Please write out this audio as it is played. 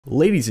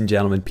Ladies and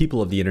gentlemen,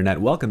 people of the internet,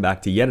 welcome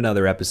back to yet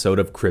another episode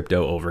of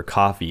Crypto Over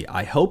Coffee.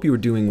 I hope you are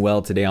doing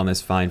well today on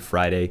this fine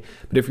Friday,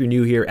 but if you're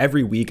new here,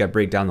 every week I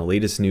break down the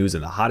latest news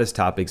and the hottest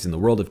topics in the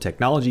world of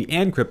technology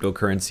and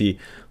cryptocurrency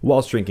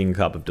whilst drinking a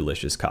cup of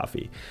delicious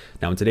coffee.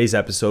 Now in today's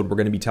episode, we're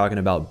going to be talking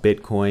about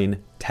Bitcoin,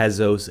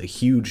 Tezos, a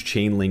huge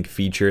Chainlink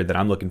feature that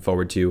I'm looking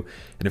forward to,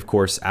 and of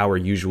course our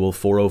usual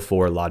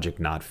 404 Logic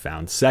Not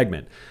Found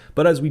segment.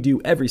 But as we do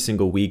every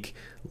single week,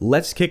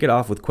 let's kick it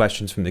off with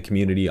questions from the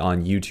community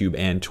on YouTube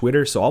and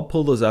Twitter. So I'll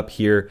pull those up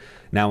here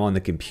now on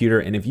the computer.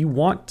 And if you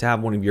want to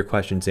have one of your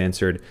questions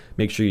answered,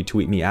 make sure you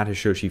tweet me at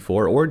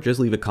Hashoshi4 or just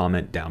leave a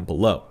comment down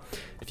below.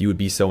 If you would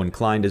be so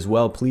inclined as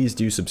well, please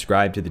do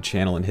subscribe to the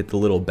channel and hit the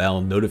little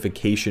bell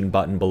notification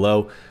button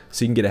below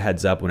so you can get a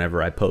heads up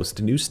whenever I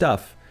post new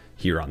stuff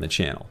here on the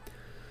channel.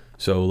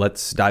 So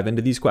let's dive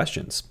into these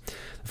questions.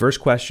 The first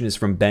question is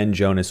from Ben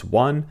Jonas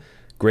 1.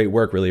 Great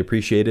work, really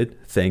appreciated.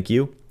 Thank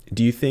you.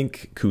 Do you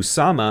think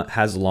Kusama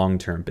has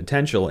long-term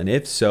potential? And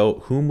if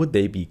so, whom would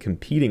they be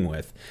competing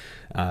with?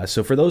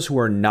 So for those who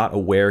are not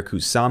aware,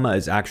 Kusama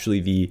is actually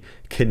the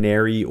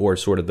canary or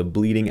sort of the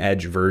bleeding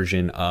edge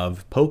version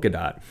of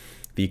Polkadot.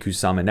 The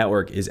Kusama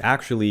network is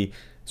actually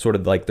sort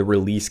of like the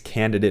release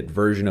candidate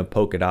version of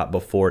Polkadot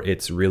before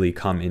it's really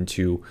come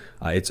into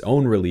its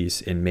own release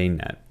in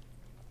mainnet.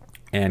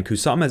 And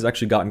Kusama has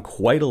actually gotten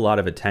quite a lot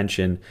of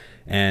attention,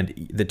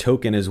 and the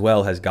token as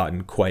well has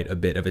gotten quite a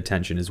bit of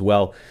attention as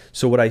well.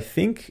 So what I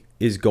think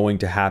is going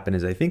to happen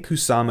is I think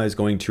Kusama is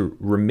going to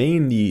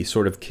remain the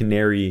sort of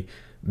canary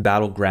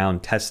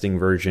battleground testing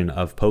version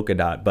of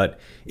Polkadot, but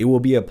it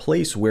will be a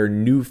place where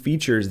new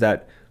features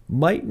that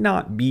might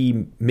not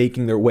be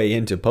making their way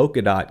into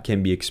Polkadot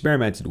can be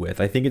experimented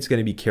with. I think it's going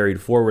to be carried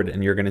forward,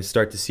 and you're going to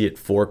start to see it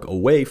fork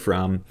away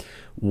from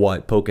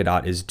what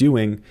Polkadot is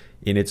doing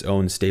in its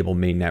own stable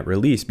mainnet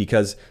release,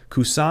 because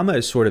Kusama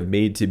is sort of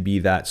made to be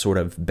that sort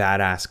of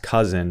badass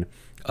cousin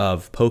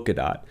of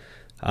Polkadot.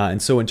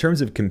 And so in terms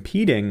of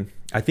competing,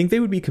 I think they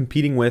would be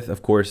competing with,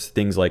 of course,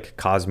 things like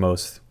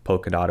Cosmos,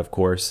 Polkadot, of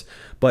course,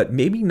 but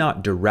maybe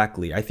not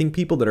directly. I think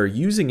people that are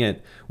using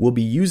it will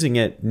be using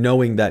it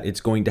knowing that it's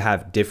going to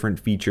have different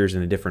features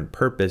and a different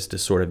purpose to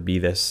sort of be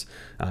this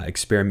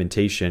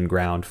experimentation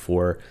ground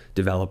for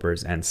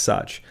developers and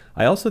such.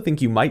 I also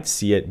think you might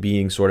see it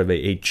being sort of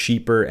a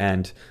cheaper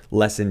and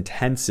less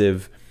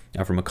intensive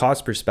from a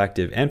cost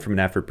perspective and from an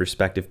effort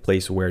perspective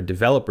place where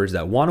developers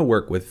that want to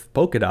work with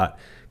Polkadot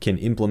can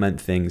implement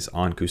things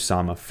on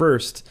Kusama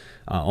first,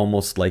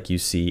 almost like you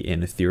see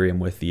in Ethereum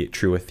with the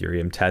true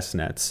Ethereum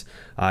testnets.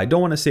 I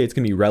don't want to say it's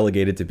going to be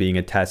relegated to being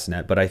a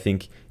testnet, but I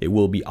think it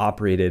will be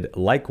operated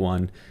like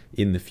one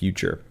in the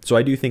future. So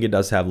I do think it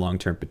does have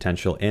long-term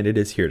potential, and it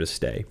is here to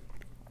stay.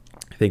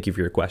 Thank you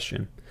for your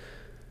question.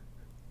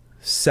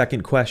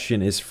 Second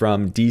question is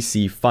from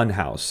DC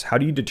Funhouse. How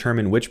do you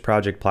determine which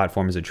project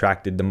platform has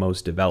attracted the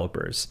most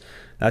developers?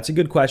 That's a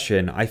good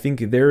question. I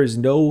think there is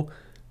no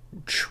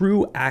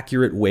true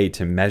accurate way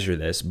to measure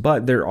this,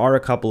 but there are a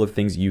couple of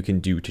things you can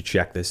do to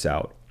check this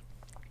out.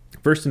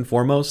 First and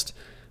foremost,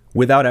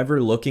 without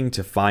ever looking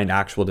to find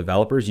actual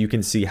developers, you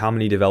can see how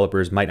many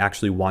developers might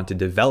actually want to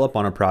develop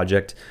on a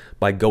project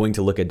by going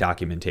to look at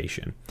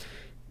documentation.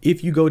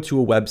 If you go to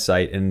a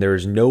website and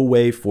there's no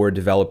way for a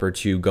developer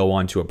to go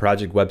onto a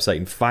project website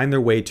and find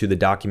their way to the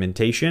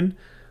documentation,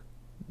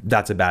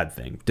 that's a bad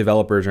thing.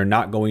 Developers are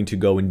not going to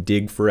go and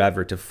dig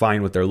forever to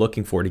find what they're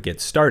looking for to get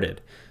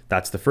started.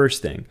 That's the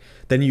first thing.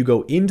 Then you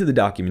go into the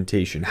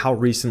documentation. How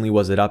recently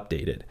was it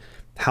updated?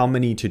 How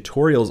many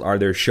tutorials are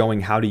there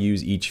showing how to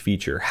use each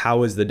feature?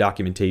 How is the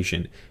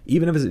documentation?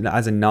 Even if it's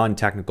as a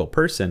non-technical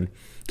person,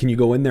 can you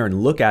go in there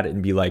and look at it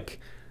and be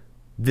like,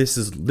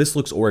 this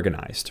looks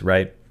organized,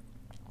 right?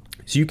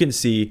 So you can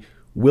see,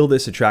 will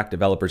this attract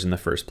developers in the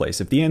first place?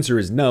 If the answer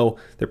is no,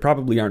 there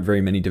probably aren't very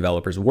many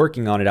developers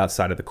working on it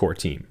outside of the core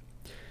team.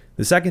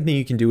 The second thing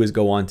you can do is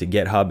go on to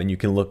GitHub and you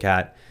can look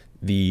at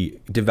the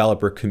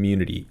developer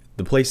community.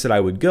 The place that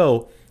I would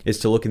go is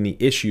to look in the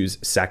issues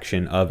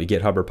section of a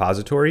GitHub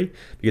repository,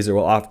 because there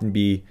will often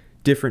be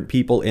different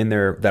people in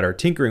there that are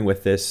tinkering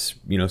with this,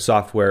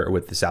 software or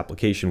with this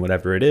application,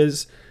 whatever it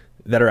is,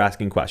 that are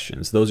asking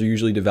questions. Those are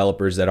usually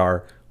developers that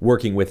are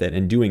working with it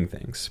and doing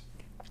things.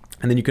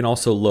 And then you can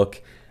also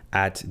look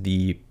at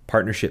the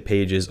partnership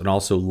pages and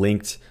also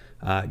linked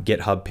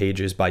GitHub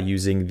pages by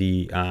using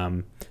the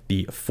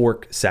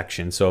fork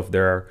section. So if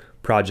there are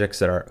projects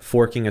that are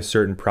forking a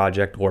certain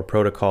project or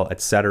protocol,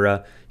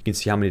 etc., you can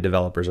see how many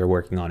developers are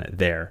working on it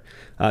there.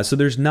 So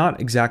there's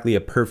not exactly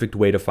a perfect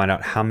way to find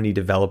out how many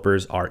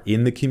developers are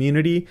in the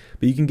community,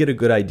 but you can get a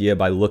good idea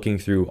by looking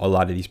through a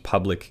lot of these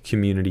public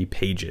community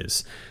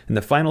pages. And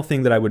the final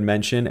thing that I would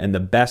mention, and the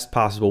best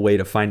possible way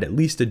to find at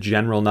least a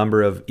general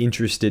number of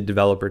interested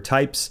developer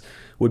types,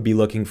 would be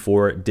looking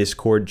for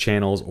Discord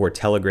channels or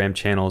Telegram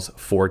channels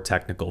for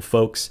technical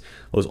folks.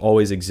 Those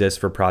always exist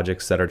for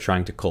projects that are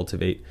trying to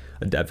cultivate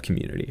a dev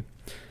community.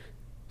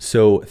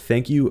 So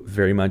thank you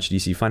very much,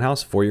 DC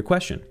Funhouse, for your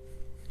question.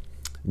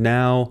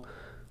 Now,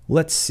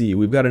 let's see.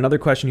 We've got another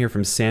question here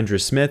from Sandra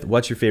Smith.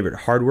 What's your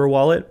favorite hardware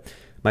wallet?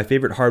 My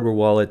favorite hardware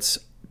wallets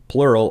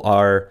plural,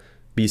 are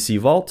BC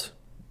Vault,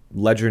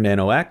 Ledger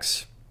Nano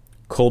X,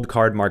 Cold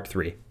Card Mark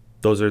III.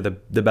 Those are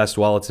the best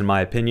wallets in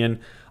my opinion.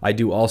 I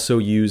do also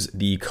use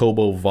the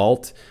Cobo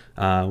Vault.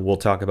 We'll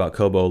talk about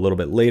Cobo a little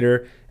bit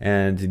later,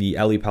 and the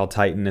EliPal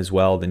Titan as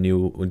well, the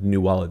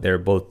new wallet there.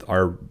 Both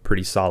are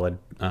pretty solid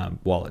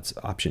wallets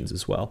options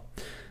as well.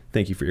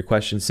 Thank you for your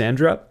question,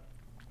 Sandra.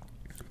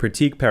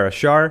 Pratik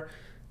Parashar.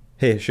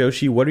 Hey,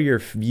 Hashoshi, what are your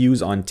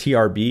views on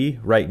TRB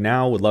right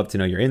now? Would love to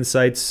know your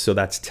insights. So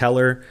that's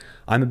Teller.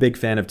 I'm a big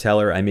fan of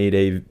Teller. I made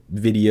a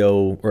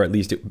video, or at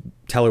least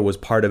Teller was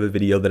part of a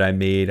video that I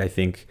made, I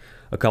think,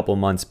 a couple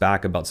months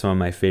back about some of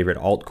my favorite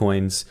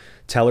altcoins.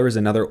 Teller is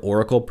another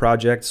Oracle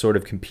project, sort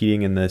of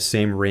competing in the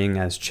same ring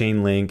as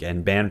Chainlink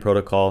and Band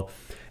Protocol.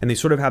 And they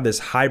sort of have this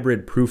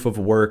hybrid proof of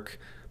work,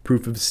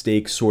 proof of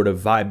stake sort of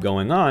vibe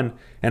going on.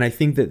 And I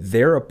think that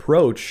their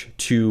approach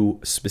to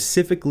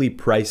specifically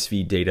price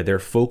feed data, their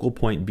focal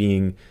point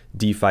being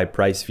DeFi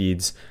price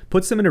feeds,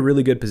 puts them in a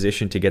really good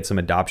position to get some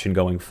adoption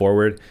going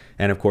forward.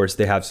 And of course,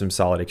 they have some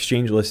solid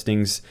exchange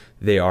listings.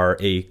 They are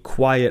a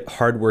quiet,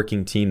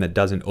 hardworking team that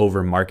doesn't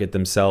overmarket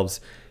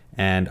themselves.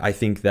 And I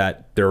think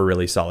that they're a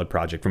really solid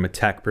project from a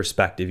tech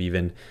perspective,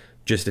 even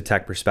just a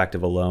tech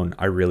perspective alone.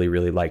 I really,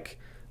 really like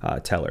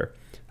Teller.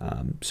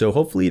 So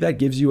hopefully that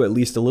gives you at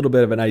least a little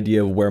bit of an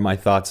idea of where my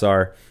thoughts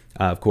are.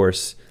 Of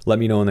course, let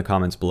me know in the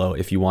comments below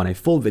if you want a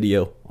full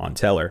video on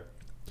Teller.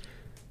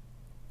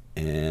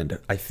 And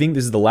I think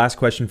this is the last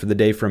question for the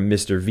day from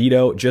Mr.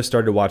 Vito. Just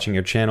started watching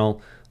your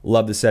channel.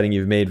 Love the setting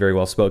you've made. Very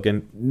well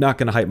spoken. Not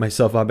going to hype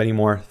myself up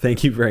anymore.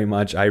 Thank you very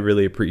much. I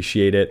really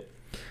appreciate it.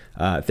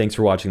 Thanks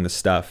for watching the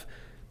stuff.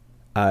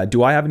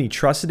 Do I have any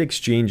trusted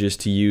exchanges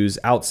to use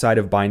outside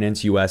of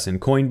Binance US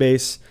and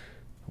Coinbase?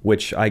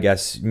 Which I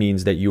guess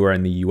means that you are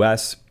in the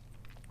US.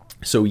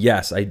 So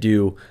yes, I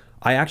do.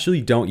 I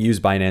actually don't use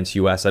Binance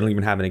US. I don't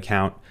even have an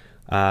account.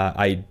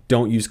 I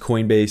don't use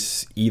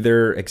Coinbase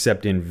either,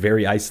 except in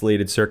very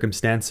isolated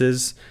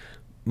circumstances.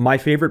 My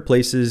favorite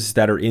places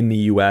that are in the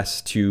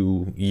US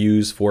to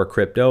use for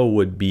crypto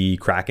would be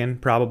Kraken,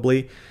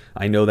 probably.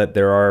 I know that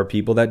there are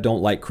people that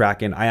don't like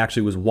Kraken. I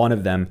actually was one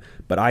of them,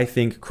 but I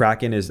think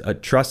Kraken is a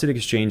trusted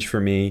exchange for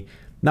me.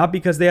 Not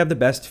because they have the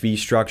best fee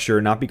structure,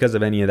 not because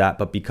of any of that,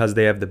 but because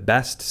they have the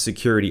best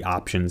security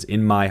options,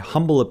 in my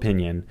humble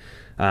opinion,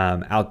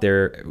 out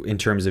there in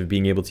terms of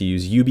being able to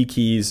use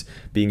YubiKeys,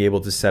 being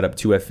able to set up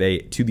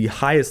 2FA to the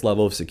highest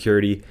level of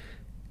security.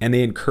 And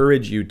they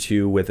encourage you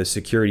to, with a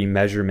security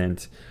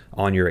measurement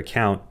on your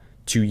account,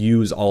 to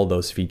use all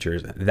those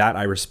features. That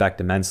I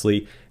respect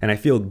immensely. And I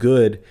feel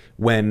good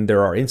when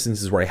there are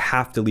instances where I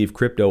have to leave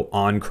crypto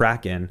on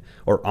Kraken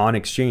or on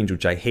exchange,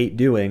 which I hate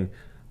doing.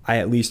 I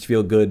at least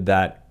feel good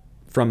that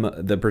from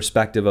the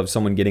perspective of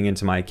someone getting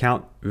into my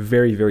account,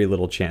 very, very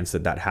little chance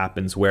that that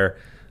happens, where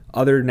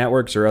other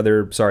networks or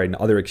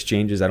other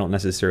exchanges, I don't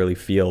necessarily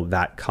feel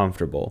that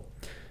comfortable.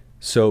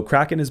 So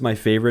Kraken is my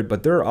favorite,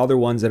 but there are other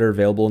ones that are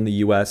available in the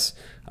US.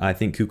 I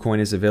think KuCoin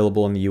is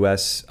available in the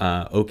US.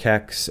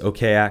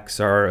 OKX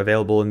are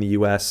available in the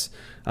US.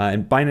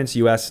 And Binance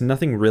US,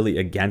 nothing really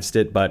against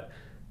it, but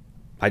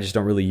I just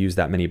don't really use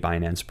that many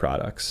Binance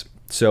products.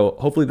 So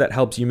hopefully that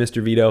helps you,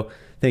 Mr. Vito.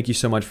 Thank you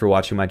so much for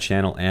watching my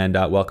channel, and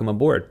welcome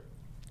aboard.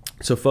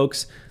 So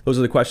folks, those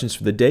are the questions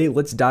for the day.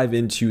 Let's dive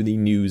into the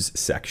news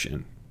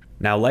section.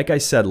 Now, like I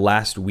said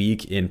last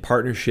week, in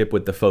partnership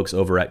with the folks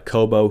over at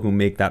Cobo, who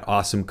make that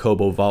awesome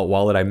Cobo Vault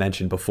wallet I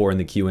mentioned before in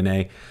the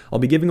Q&A, I'll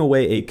be giving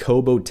away a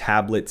Cobo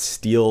tablet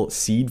steel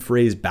seed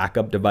phrase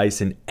backup device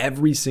in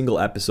every single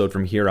episode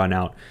from here on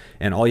out.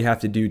 And all you have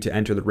to do to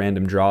enter the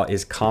random draw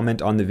is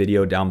comment on the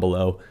video down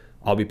below.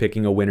 I'll be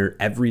picking a winner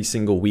every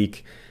single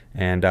week,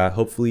 and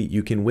hopefully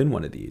you can win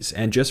one of these.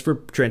 And just for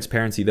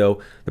transparency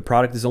though, the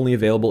product is only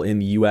available in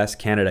the US,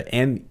 Canada,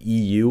 and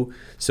EU.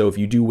 So if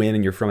you do win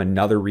and you're from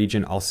another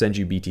region, I'll send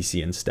you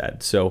BTC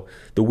instead. So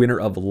the winner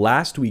of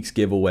last week's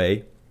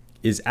giveaway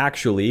is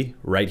actually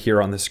right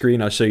here on the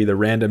screen. I'll show you the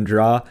random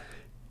draw,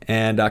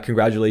 and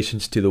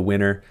congratulations to the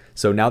winner.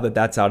 So now that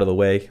that's out of the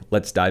way,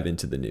 let's dive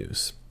into the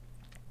news.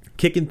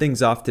 Kicking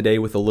things off today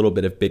with a little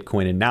bit of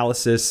Bitcoin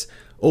analysis.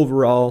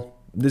 Overall,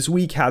 this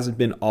week hasn't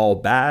been all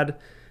bad,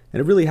 and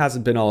it really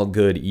hasn't been all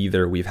good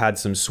either. We've had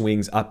some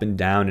swings up and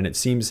down, and it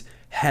seems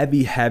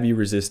heavy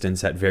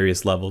resistance at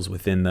various levels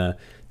within the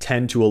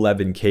 10 to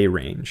 11K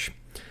range.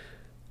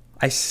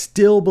 I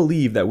still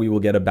believe that we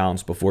will get a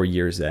bounce before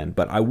year's end,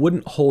 but I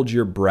wouldn't hold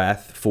your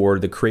breath for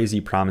the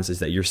crazy promises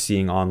that you're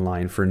seeing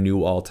online for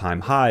new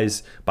all-time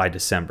highs by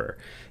December.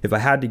 If I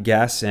had to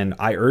guess, and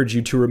I urge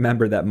you to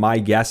remember that my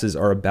guesses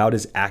are about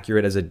as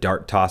accurate as a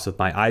dart toss with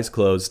my eyes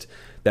closed,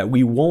 that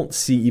we won't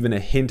see even a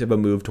hint of a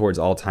move towards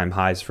all-time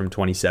highs from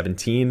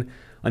 2017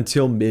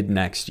 until mid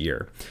next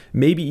year.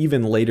 Maybe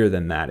even later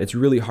than that. It's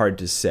really hard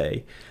to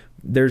say.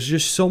 There's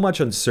just so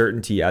much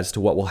uncertainty as to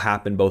what will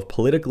happen both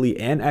politically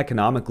and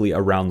economically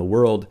around the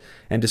world.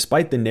 And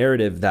despite the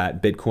narrative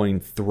that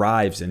Bitcoin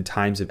thrives in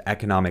times of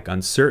economic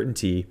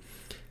uncertainty,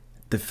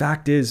 the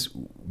fact is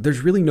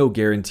there's really no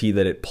guarantee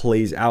that it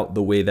plays out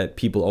the way that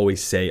people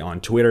always say on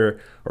Twitter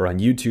or on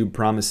YouTube,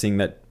 promising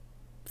that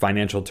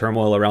financial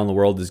turmoil around the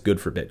world is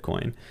good for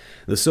Bitcoin.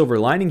 The silver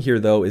lining here,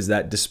 though, is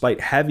that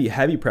despite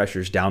heavy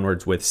pressures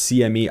downwards with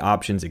CME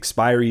options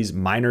expiries,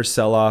 miner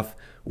sell-off,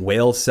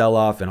 whale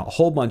sell-off, and a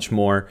whole bunch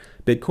more,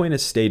 Bitcoin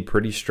has stayed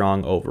pretty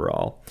strong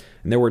overall.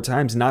 And there were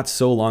times not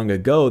so long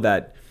ago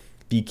that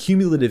the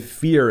cumulative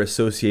fear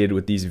associated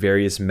with these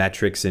various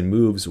metrics and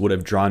moves would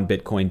have drawn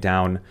Bitcoin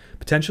down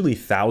potentially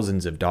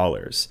thousands of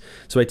dollars.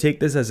 So I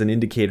take this as an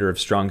indicator of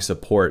strong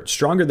support,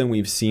 stronger than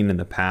we've seen in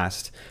the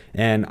past.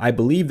 And I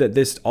believe that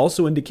this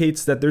also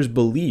indicates that there's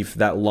belief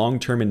that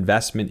long-term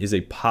investment is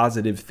a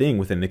positive thing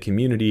within the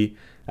community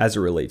as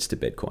it relates to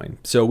Bitcoin.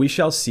 So we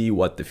shall see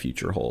what the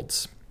future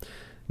holds.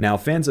 Now,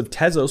 fans of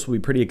Tezos will be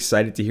pretty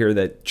excited to hear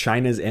that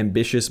China's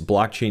ambitious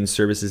Blockchain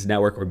Services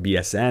Network, or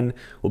BSN,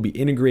 will be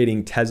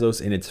integrating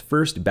Tezos in its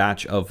first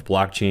batch of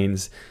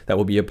blockchains that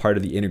will be a part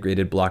of the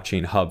integrated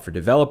blockchain hub for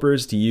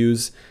developers to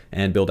use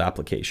and build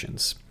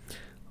applications.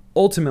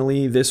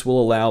 Ultimately, this will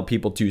allow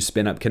people to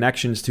spin up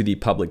connections to the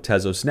public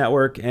Tezos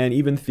network and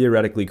even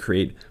theoretically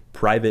create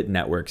private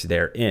networks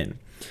therein.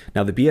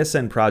 Now, the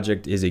BSN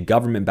project is a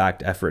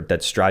government-backed effort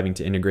that's striving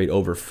to integrate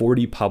over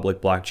 40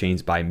 public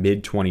blockchains by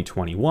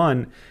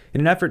mid-2021 in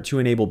an effort to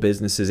enable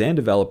businesses and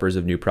developers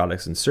of new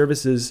products and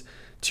services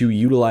to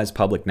utilize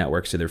public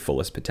networks to their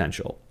fullest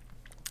potential.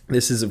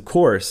 This is, of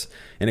course,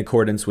 in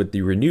accordance with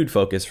the renewed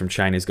focus from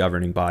China's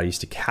governing bodies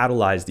to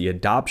catalyze the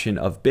adoption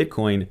of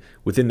Bitcoin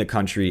within the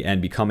country and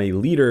become a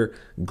leader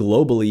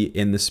globally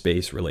in the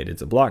space related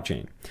to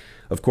blockchain.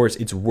 Of course,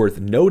 it's worth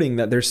noting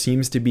that there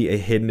seems to be a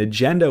hidden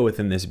agenda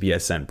within this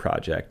BSN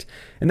project,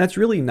 and that's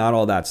really not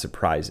all that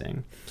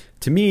surprising.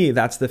 To me,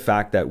 that's the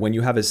fact that when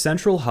you have a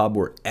central hub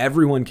where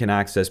everyone can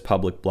access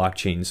public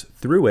blockchains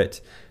through it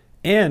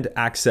and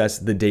access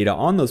the data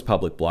on those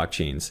public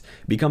blockchains,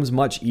 it becomes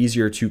much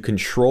easier to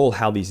control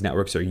how these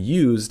networks are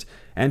used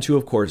and to,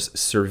 of course,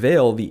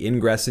 surveil the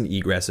ingress and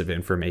egress of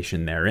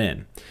information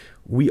therein.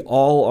 We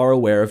all are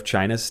aware of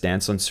China's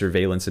stance on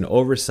surveillance and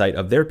oversight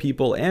of their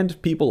people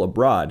and people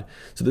abroad,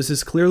 so this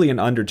is clearly an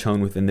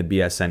undertone within the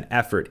BSN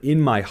effort, in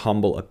my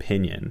humble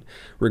opinion.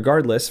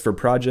 Regardless, for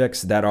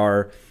projects that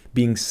are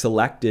being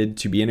selected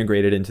to be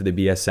integrated into the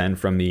BSN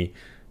from the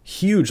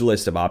huge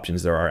list of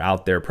options there are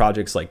out there,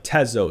 projects like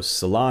Tezos,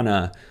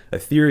 Solana,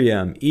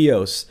 Ethereum,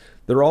 EOS,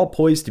 they're all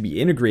poised to be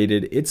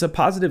integrated. It's a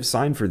positive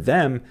sign for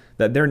them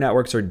that their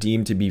networks are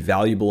deemed to be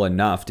valuable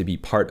enough to be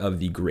part of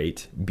the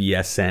great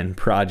BSN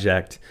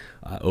project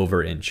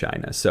over in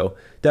China. So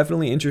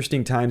definitely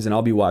interesting times, and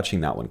I'll be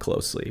watching that one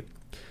closely.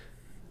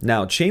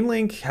 Now,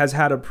 Chainlink has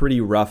had a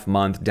pretty rough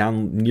month,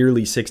 down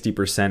nearly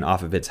 60%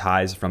 off of its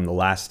highs from the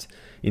last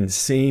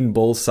insane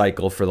bull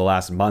cycle for the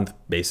last month,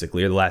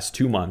 basically, or the last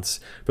 2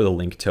 months for the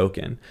Link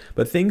token.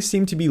 But things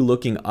seem to be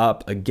looking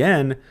up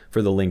again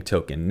for the Link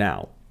token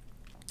now.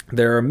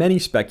 There are many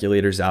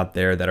speculators out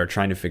there that are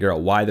trying to figure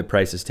out why the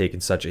price has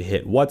taken such a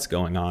hit, what's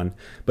going on,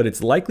 but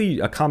it's likely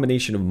a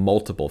combination of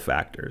multiple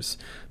factors.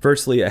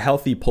 Firstly, a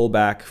healthy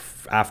pullback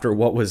after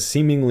what was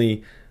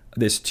seemingly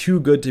this too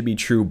good to be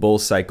true bull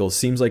cycle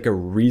seems like a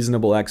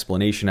reasonable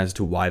explanation as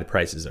to why the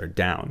prices are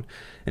down.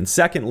 And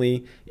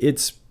secondly,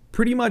 it's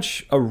pretty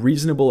much a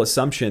reasonable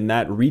assumption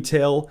that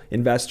retail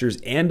investors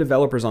and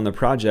developers on the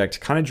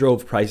project kind of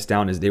drove price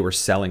down as they were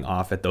selling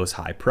off at those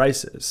high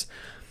prices.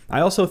 I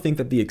also think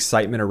that the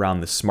excitement around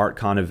the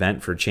SmartCon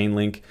event for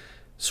Chainlink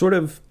sort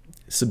of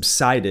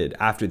subsided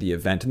after the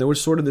event, and there was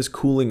sort of this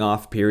cooling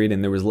off period,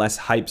 and there was less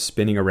hype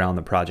spinning around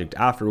the project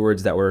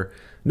afterwards that were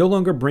no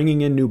longer bringing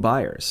in new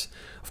buyers.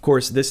 Of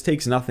course, this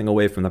takes nothing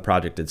away from the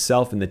project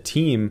itself, and the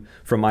team,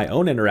 from my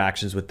own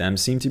interactions with them,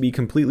 seem to be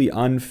completely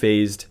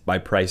unfazed by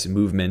price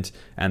movement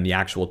and the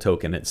actual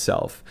token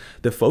itself.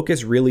 The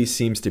focus really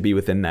seems to be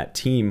within that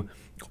team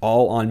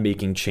all on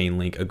making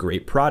Chainlink a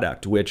great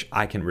product, which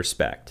I can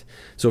respect.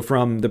 So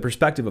from the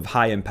perspective of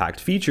high impact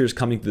features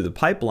coming through the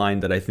pipeline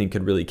that I think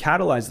could really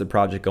catalyze the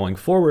project going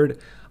forward,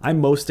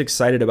 I'm most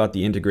excited about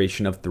the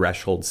integration of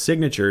threshold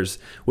signatures,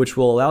 which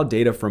will allow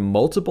data from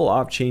multiple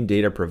off-chain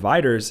data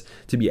providers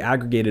to be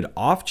aggregated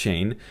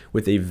off-chain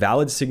with a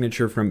valid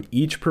signature from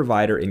each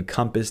provider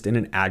encompassed in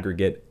an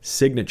aggregate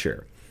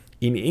signature.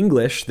 In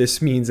English,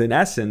 this means in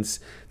essence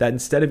that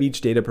instead of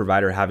each data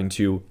provider having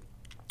to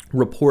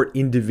report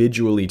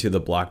individually to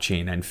the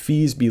blockchain and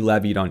fees be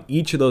levied on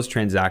each of those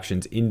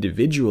transactions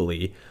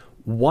individually,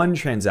 one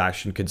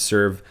transaction could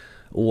serve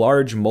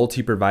large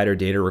multi-provider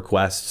data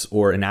requests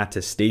or an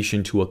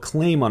attestation to a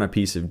claim on a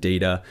piece of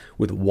data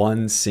with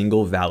one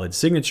single valid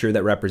signature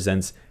that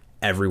represents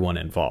everyone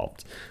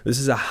involved. This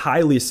is a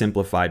highly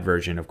simplified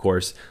version, of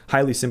course,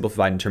 highly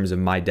simplified in terms of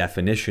my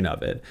definition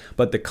of it,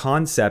 but the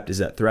concept is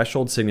that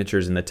threshold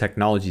signatures and the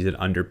technology that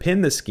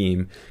underpin the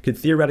scheme could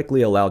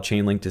theoretically allow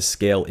Chainlink to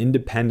scale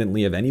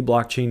independently of any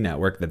blockchain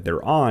network that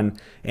they're on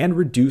and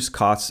reduce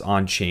costs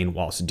on chain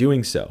whilst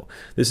doing so.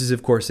 This is,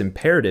 of course,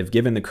 imperative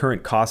given the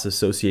current costs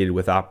associated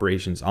with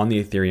operations on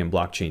the Ethereum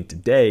blockchain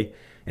today,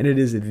 and it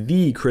is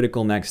the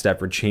critical next step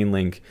for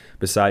Chainlink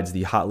besides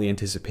the hotly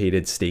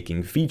anticipated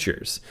staking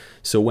features.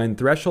 So when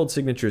threshold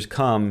signatures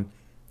come,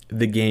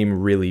 the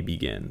game really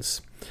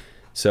begins.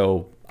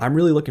 So I'm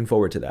really looking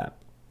forward to that.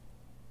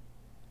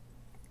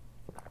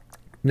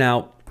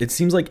 Now, it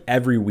seems like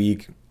every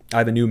week I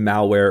have a new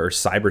malware or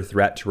cyber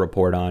threat to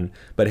report on,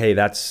 but hey,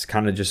 that's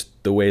kind of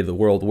just the way the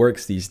world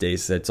works these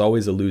days. It's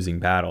always a losing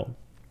battle.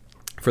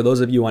 For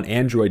those of you on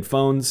Android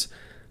phones,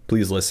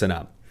 please listen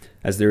up,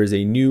 as there is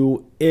a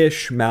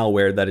new-ish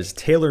malware that is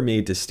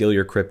tailor-made to steal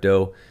your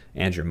crypto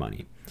and your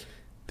money.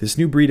 This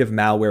new breed of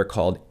malware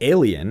called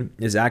Alien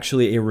is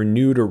actually a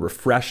renewed or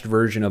refreshed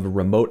version of a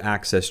remote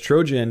access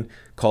Trojan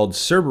called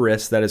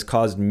Cerberus that has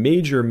caused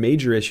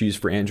major issues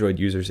for Android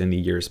users in the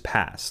years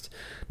past.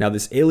 Now,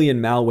 this Alien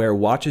malware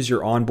watches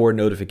your onboard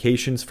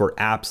notifications for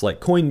apps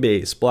like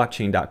Coinbase,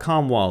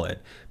 Blockchain.com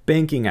wallet,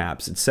 banking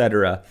apps,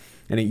 etc.,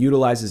 and it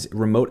utilizes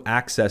remote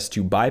access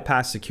to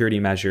bypass security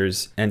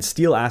measures and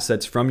steal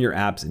assets from your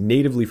apps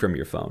natively from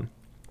your phone.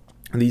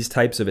 These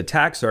types of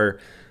attacks are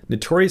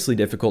notoriously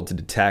difficult to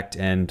detect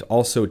and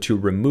also to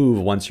remove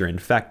once you're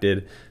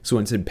infected, so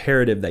it's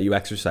imperative that you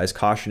exercise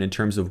caution in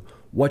terms of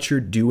what you're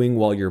doing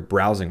while you're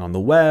browsing on the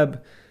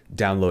web,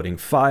 downloading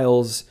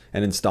files,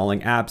 and installing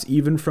apps,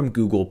 even from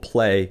Google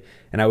Play.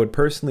 And I would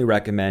personally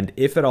recommend,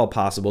 if at all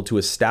possible, to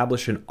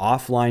establish an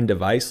offline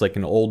device like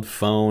an old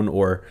phone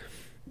or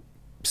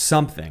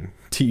something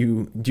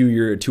to do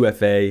your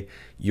 2FA,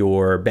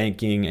 your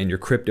banking, and your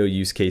crypto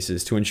use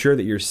cases to ensure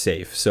that you're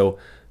safe. So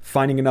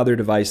finding another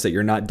device that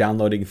you're not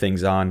downloading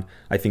things on,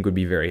 I think would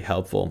be very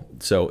helpful.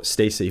 So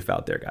stay safe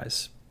out there,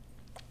 guys.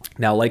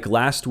 Now, like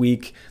last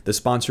week, the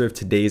sponsor of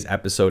today's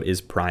episode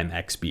is Prime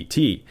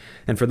XBT.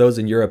 And for those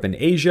in Europe and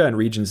Asia and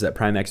regions that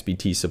Prime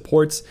XBT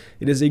supports,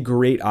 it is a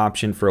great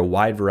option for a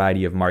wide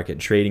variety of market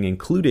trading,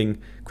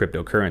 including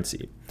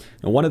cryptocurrency.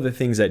 And one of the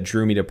things that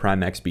drew me to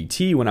Prime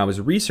XBT when I was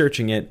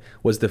researching it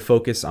was the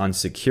focus on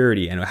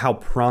security and how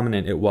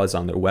prominent it was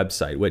on their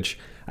website, which,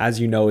 as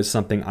you know, is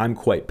something I'm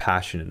quite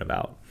passionate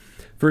about.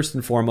 First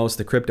and foremost,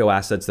 the crypto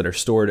assets that are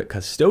stored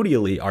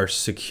custodially are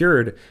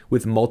secured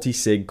with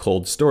multi-sig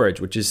cold storage,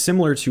 which is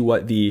similar to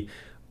what the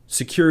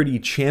security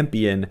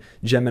champion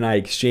Gemini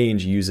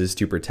Exchange uses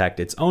to protect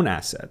its own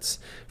assets.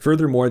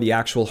 Furthermore, the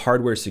actual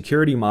hardware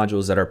security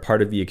modules that are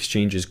part of the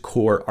exchange's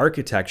core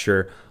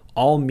architecture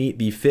all meet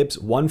the FIPS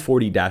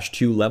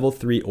 140-2 Level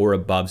 3 or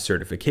above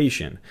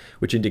certification,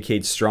 which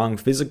indicates strong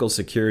physical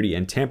security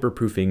and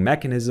tamper-proofing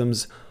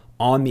mechanisms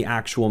on the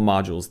actual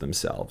modules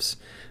themselves.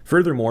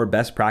 Furthermore,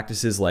 best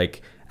practices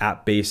like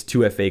app-based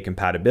 2FA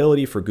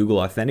compatibility for Google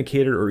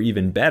Authenticator, or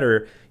even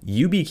better,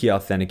 YubiKey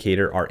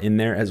Authenticator, are in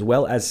there, as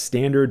well as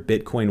standard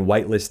Bitcoin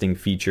whitelisting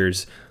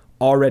features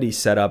already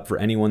set up for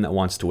anyone that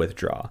wants to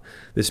withdraw.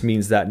 This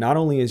means that not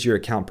only is your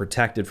account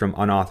protected from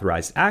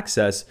unauthorized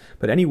access,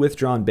 but any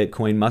withdrawn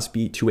Bitcoin must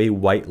be to a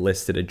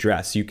whitelisted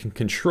address. You can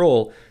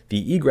control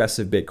the egress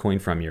of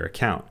Bitcoin from your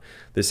account.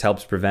 This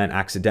helps prevent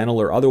accidental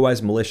or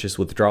otherwise malicious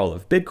withdrawal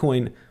of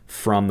Bitcoin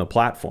from the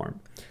platform.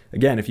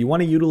 Again, if you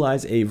want to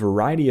utilize a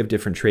variety of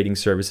different trading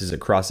services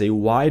across a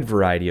wide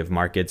variety of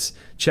markets,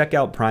 check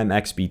out Prime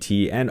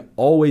XBT, and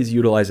always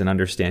utilize and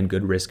understand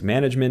good risk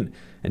management,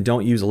 and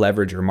don't use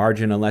leverage or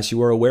margin unless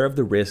you are aware of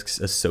the risks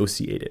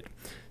associated.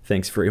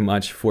 Thanks very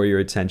much for your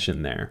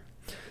attention there.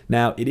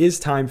 Now, it is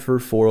time for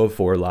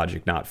 404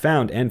 Logic Not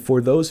Found, and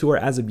for those who are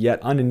as of yet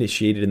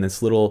uninitiated in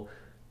this little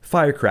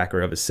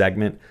firecracker of a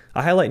segment,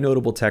 I highlight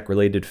notable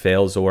tech-related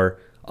fails or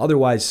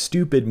otherwise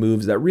stupid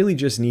moves that really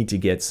just need to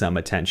get some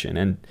attention.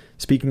 And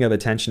speaking of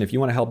attention, if you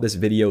want to help this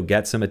video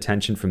get some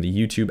attention from the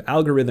YouTube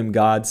algorithm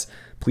gods,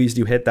 please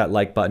do hit that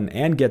like button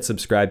and get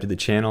subscribed to the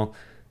channel,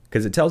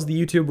 because it tells the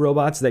YouTube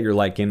robots that you're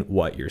liking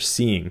what you're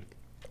seeing.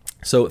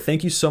 So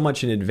thank you so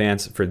much in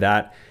advance for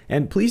that.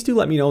 And please do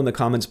let me know in the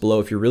comments below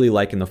if you're really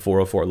liking the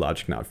 404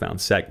 Logic Not Found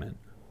segment.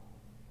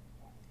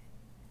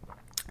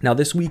 Now,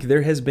 this week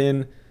there has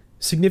been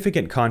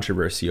significant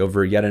controversy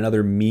over yet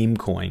another meme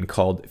coin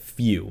called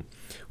Few,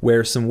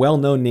 where some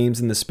well-known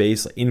names in the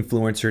space, like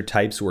influencer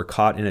types, were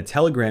caught in a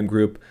Telegram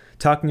group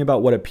talking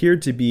about what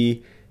appeared to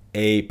be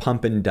a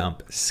pump and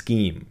dump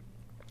scheme.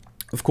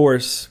 Of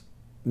course,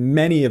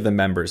 many of the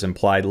members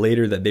implied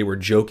later that they were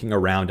joking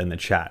around in the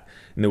chat,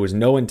 and there was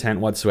no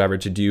intent whatsoever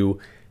to do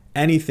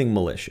anything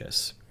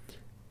malicious.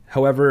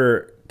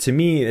 However, to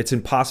me, it's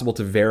impossible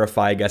to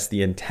verify, I guess,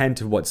 the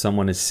intent of what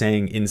someone is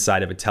saying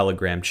inside of a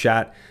Telegram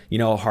chat. You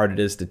know how hard it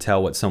is to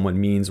tell what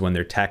someone means when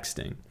they're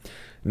texting.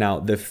 Now,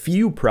 the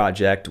Few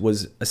project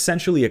was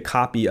essentially a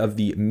copy of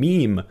the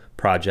Meme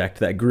project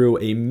that grew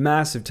a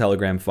massive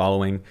Telegram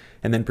following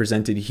and then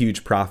presented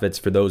huge profits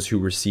for those who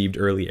received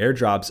early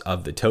airdrops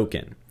of the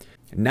token.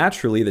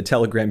 Naturally, the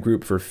Telegram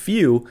group for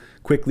Few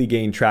quickly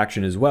gained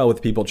traction as well,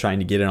 with people trying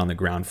to get in on the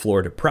ground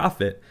floor to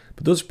profit,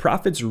 but those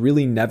profits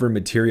really never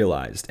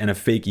materialized, and a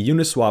fake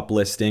Uniswap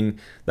listing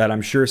that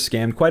I'm sure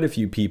scammed quite a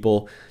few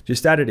people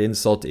just added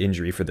insult to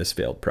injury for this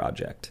failed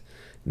project.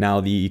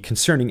 Now, the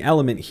concerning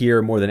element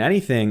here more than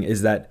anything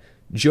is that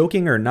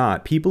Joking or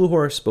not, people who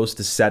are supposed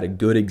to set a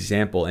good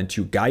example and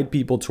to guide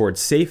people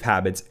towards safe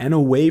habits and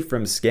away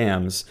from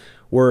scams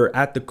were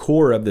at the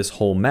core of this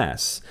whole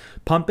mess.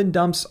 Pump and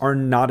dumps are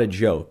not a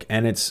joke,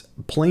 and it's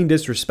plain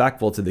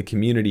disrespectful to the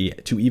community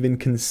to even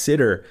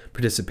consider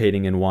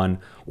participating in one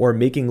or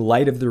making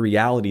light of the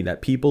reality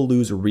that people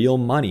lose real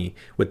money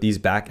with these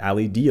back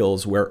alley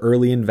deals where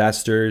early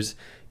investors,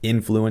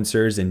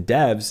 influencers, and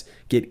devs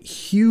get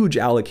huge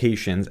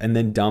allocations and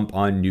then dump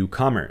on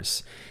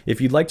newcomers. If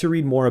you'd like to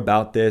read more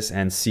about this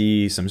and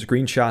see some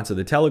screenshots of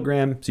the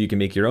Telegram so you can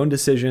make your own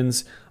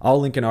decisions, I'll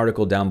link an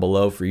article down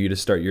below for you to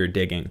start your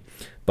digging.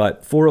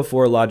 But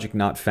 404 logic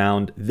not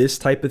found, this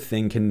type of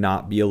thing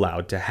cannot be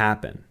allowed to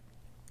happen.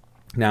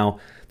 Now,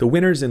 the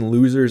winners and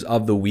losers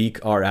of the week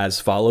are as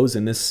follows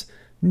in this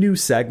new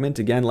segment.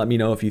 Again, let me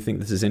know if you think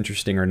this is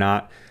interesting or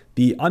not.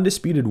 The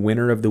undisputed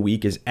winner of the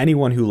week is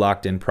anyone who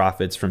locked in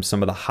profits from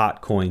some of the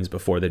hot coins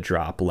before the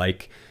drop,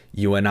 like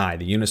UNI,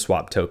 the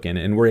Uniswap token,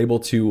 and were able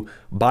to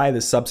buy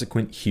the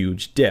subsequent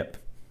huge dip.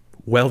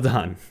 Well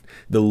done.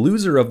 The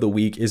loser of the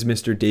week is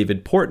Mr.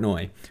 David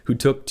Portnoy, who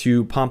took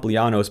to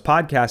Pompliano's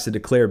podcast to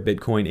declare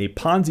Bitcoin a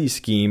Ponzi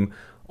scheme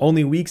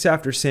only weeks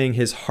after saying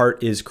his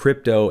heart is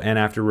crypto and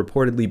after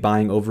reportedly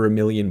buying over $1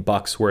 million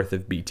worth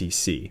of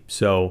BTC.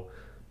 So,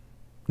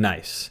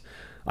 nice.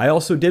 I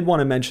also did want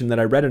to mention that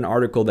I read an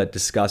article that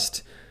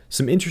discussed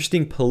some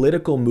interesting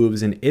political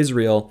moves in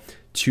Israel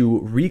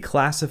to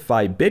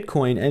reclassify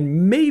Bitcoin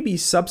and maybe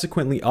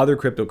subsequently other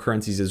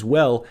cryptocurrencies as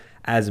well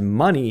as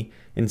money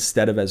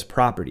instead of as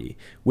property,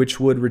 which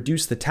would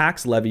reduce the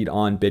tax levied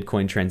on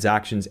Bitcoin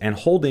transactions and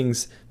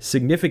holdings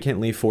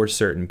significantly for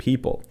certain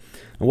people.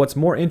 And what's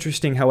more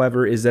interesting,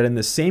 however, is that in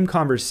the same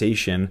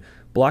conversation,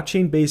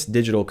 blockchain-based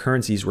digital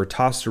currencies were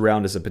tossed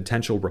around as a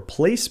potential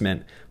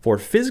replacement for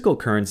physical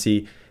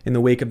currency in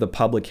the wake of the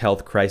public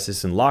health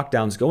crisis and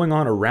lockdowns going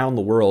on around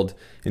the world,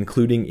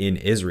 including in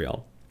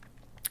Israel.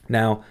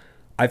 Now,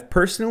 I've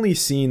personally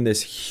seen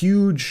this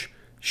huge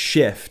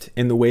shift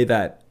in the way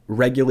that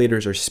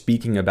regulators are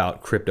speaking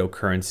about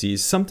cryptocurrencies,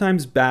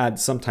 sometimes bad,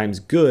 sometimes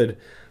good,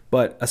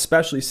 but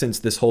especially since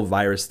this whole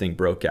virus thing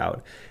broke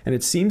out. And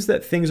it seems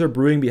that things are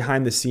brewing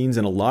behind the scenes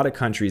in a lot of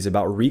countries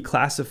about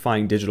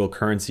reclassifying digital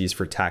currencies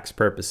for tax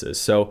purposes.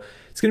 So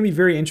it's going to be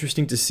very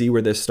interesting to see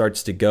where this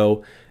starts to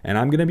go, and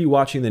I'm going to be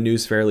watching the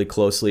news fairly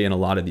closely in a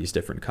lot of these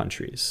different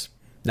countries.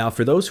 Now,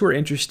 for those who are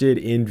interested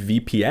in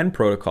VPN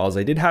protocols,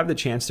 I did have the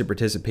chance to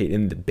participate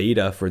in the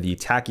beta for the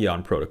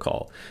Tachyon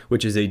Protocol,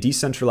 which is a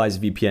decentralized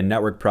VPN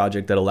network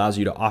project that allows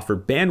you to offer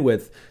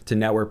bandwidth to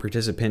network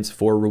participants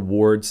for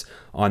rewards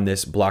on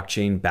this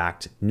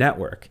blockchain-backed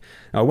network.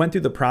 Now, I went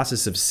through the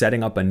process of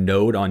setting up a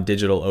node on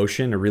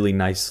DigitalOcean, a really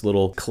nice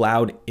little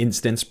cloud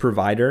instance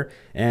provider,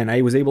 and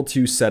I was able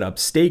to set up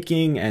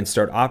staking and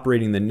start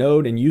operating the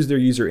node and use their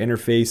user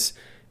interface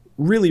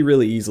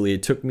really easily.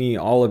 It took me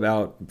all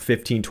about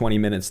 15-20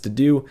 minutes to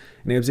do,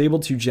 and I was able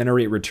to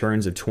generate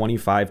returns of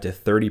 25 to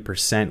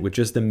 30% with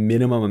just the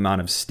minimum amount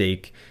of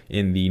stake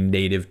in the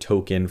native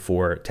token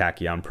for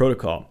Tachyon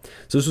Protocol.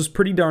 So this was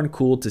pretty darn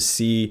cool to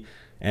see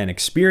and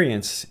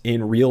experience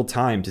in real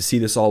time, to see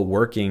this all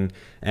working,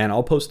 and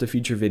I'll post a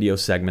future video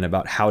segment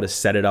about how to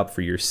set it up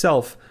for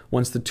yourself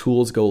once the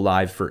tools go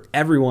live for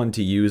everyone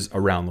to use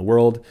around the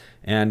world,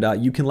 and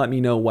you can let me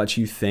know what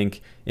you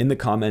think in the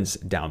comments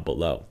down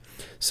below.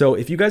 So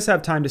if you guys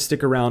have time to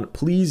stick around,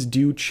 please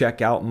do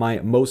check out my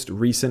most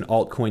recent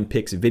altcoin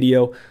picks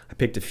video. I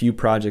picked a few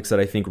projects that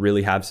I think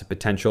really have some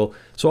potential,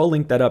 so I'll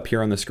link that up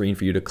here on the screen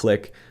for you to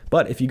click.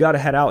 But if you got to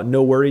head out,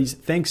 no worries.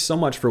 Thanks so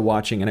much for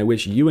watching, and I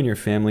wish you and your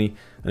family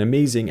an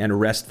amazing and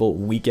restful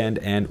weekend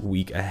and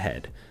week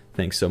ahead.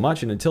 Thanks so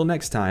much, and until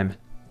next time,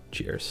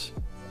 cheers.